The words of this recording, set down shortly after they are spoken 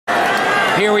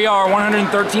Here we are,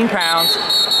 113 pounds.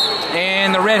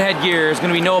 And the red headgear is going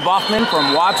to be Noah Baughman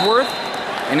from Wadsworth.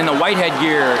 And in the white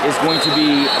headgear is going to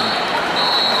be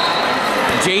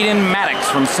Jaden Mattox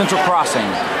from Central Crossing.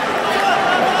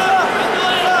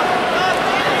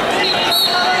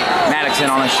 Mattox in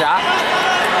on a shot.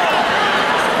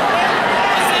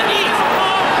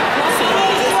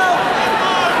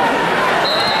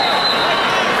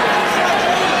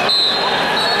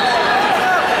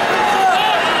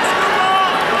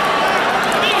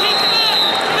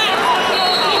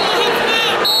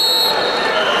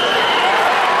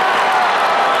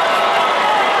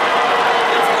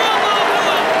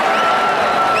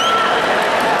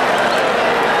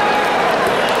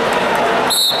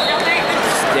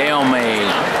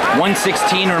 Stalemate.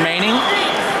 1:16 remaining.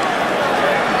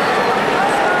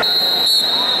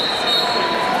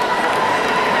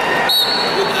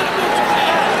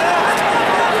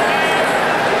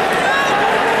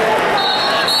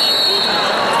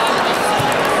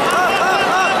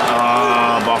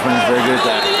 Baughman is very good at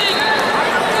that.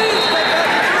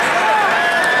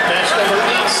 Match number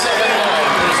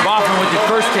 879. Baughman with the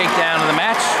first takedown of the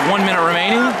match. 1 minute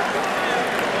remaining.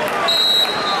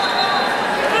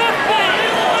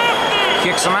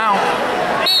 Kicks him out.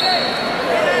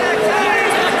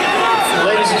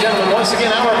 Ladies and gentlemen, once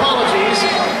again, our apologies.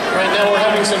 Right now we're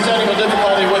having some technical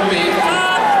difficulty with the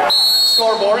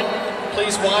scoreboard.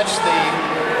 Please watch the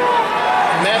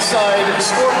match side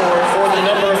scoreboard for the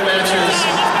number of matches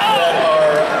that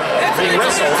are being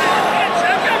wrestled.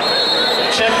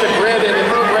 Check the grid in the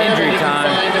program. Injury time.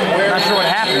 Not sure what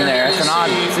happened there. It's an odd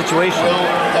situation. Will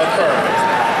occur.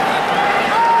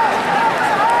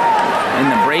 In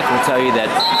the break, we'll tell you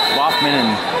that Baughman and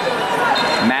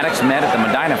Mattox met at the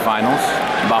Medina finals.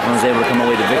 Baughman was able to come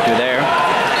away the victor there.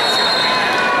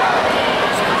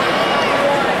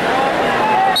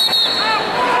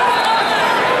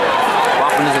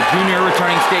 Baughman is a junior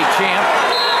returning state champ.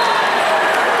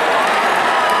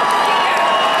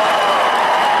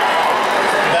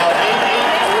 About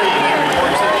 8-8-3, they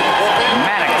report to the bullpen.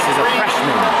 Mattox is a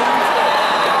freshman.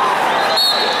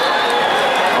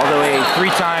 Although a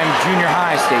three-time junior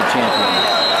high state champion.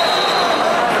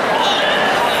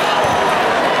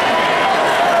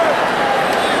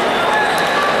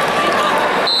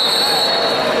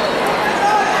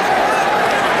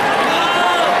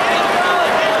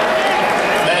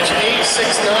 Match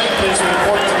 869, please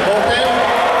report to the bullpen.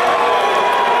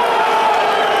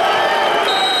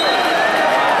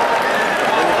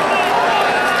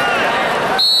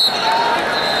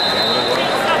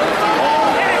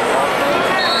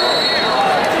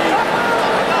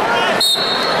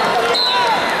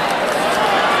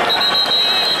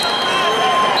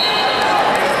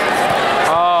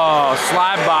 Oh,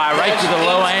 slide by right to the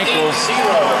low ankle.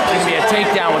 Going to be a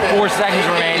takedown with 4 seconds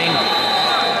remaining.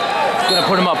 It's going to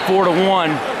put him up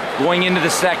 4-1 going into the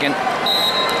second.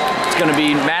 It's going to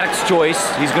be Mattox's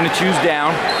choice. He's going to choose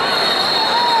down.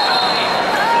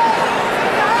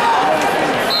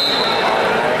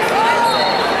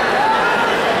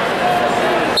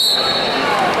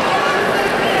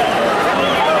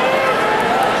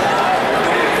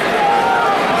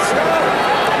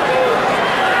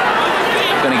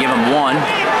 Going to give him 1,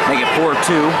 make it 4-2.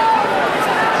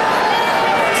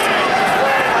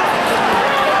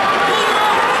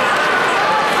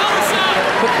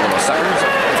 Little suckers.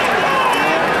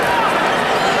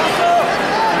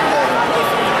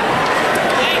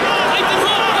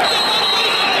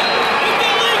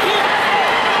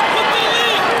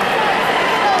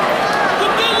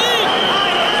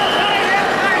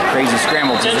 Crazy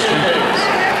scramble position.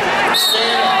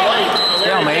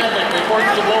 Stalemate. Report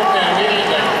to the bullpen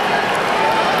immediately.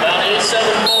 About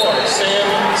 874.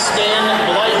 Stan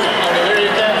Blight out of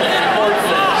Area Catholic. Report,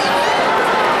 please.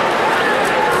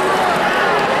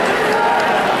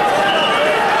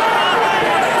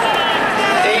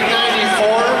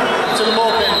 To the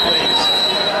bullpen, please.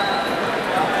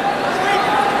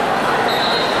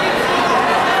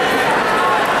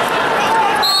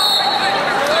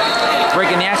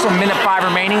 Breaking the axle, minute 5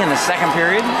 remaining in the second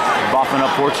period. Baughman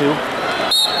up 4-2.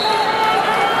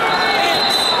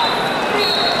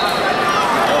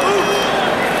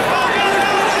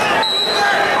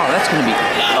 Oh, that's going to be a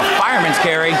fireman's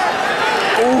carry.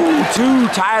 Ooh, 2,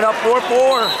 tied up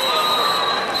 4-4.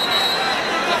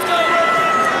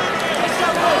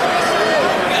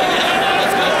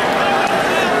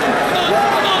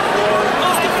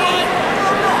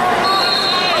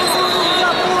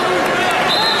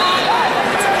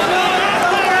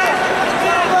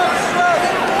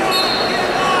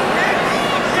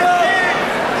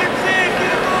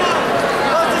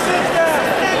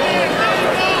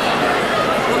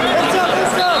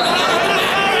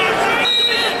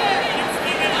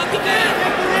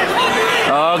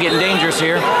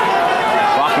 here.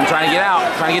 Baughman trying to get out,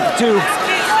 trying to get the 2.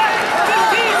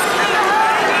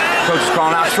 Coach is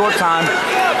calling out short time.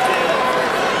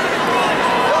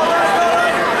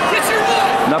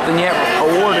 Nothing yet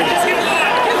awarded.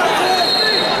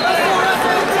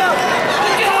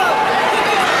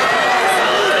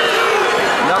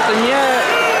 Nothing yet.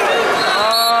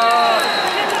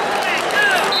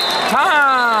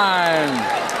 Time.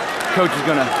 Coach is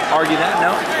going to argue that.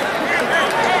 No.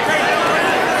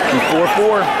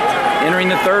 4-4. Entering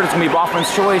the third. It's going to be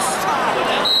Baughman's choice.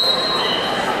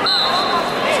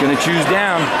 He's going to choose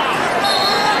down.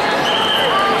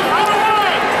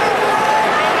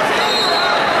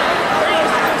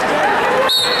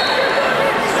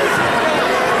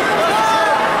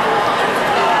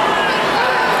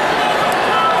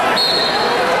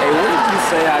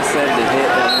 I said to hit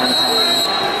that one time.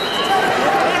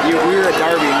 We were at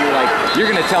Derby and you were like, you're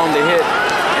going to tell him to hit.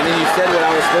 And then you said what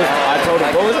I was supposed to. I told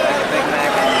him, what was it?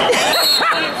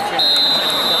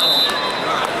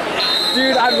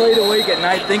 Dude, I laid awake at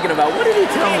night thinking about, what did he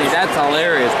tell me? That's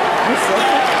hilarious.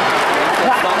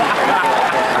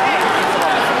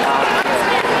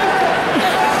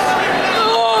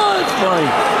 Oh, that's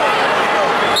funny.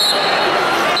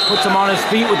 Puts him on his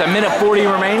feet with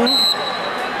 1:40 remaining.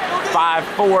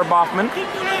 5-4 Baughman.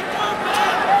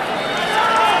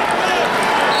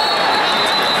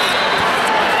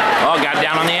 Oh, got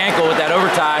down on the ankle with that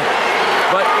overtie.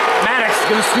 But Mattox is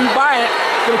going to scoot by it.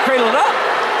 Going to cradle it up.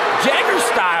 Jagger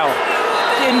style.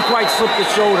 Didn't quite slip the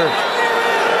shoulder.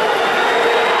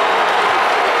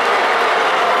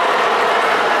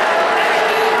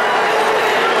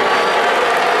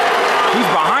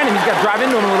 He's behind him. He's got to drive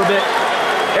into him a little bit.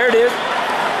 There it is.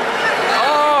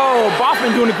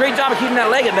 Baughman doing a great job of keeping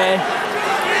that leg at bay.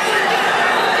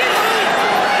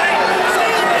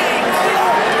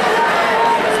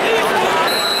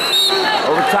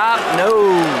 Over top,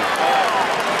 no.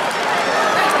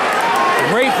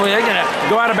 Gratefully, they're going to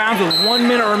go out of bounds with 1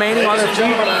 minute remaining on their feet.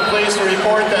 Ladies and gentlemen, I'm pleased to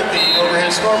report that the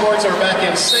overhead scoreboards are back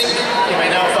in sync. You may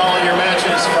now follow your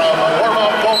matches from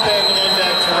warm-up, bullpen, on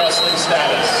deck to wrestling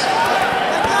status.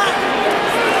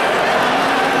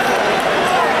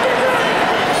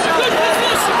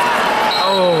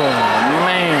 Oh,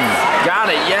 man.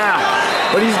 Got it, yeah.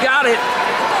 But he's got it.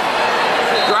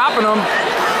 Dropping him.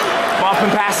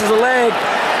 Baughman passes a leg.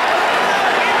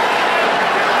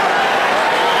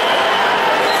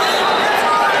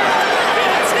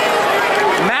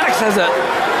 Mattox has a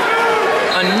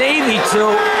Navy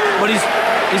tilt, but he's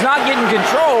not getting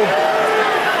control.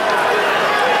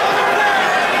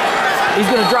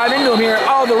 He's going to drive into him here.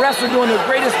 Oh, the refs are doing the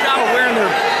greatest job of wearing their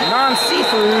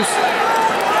non-see-throughs.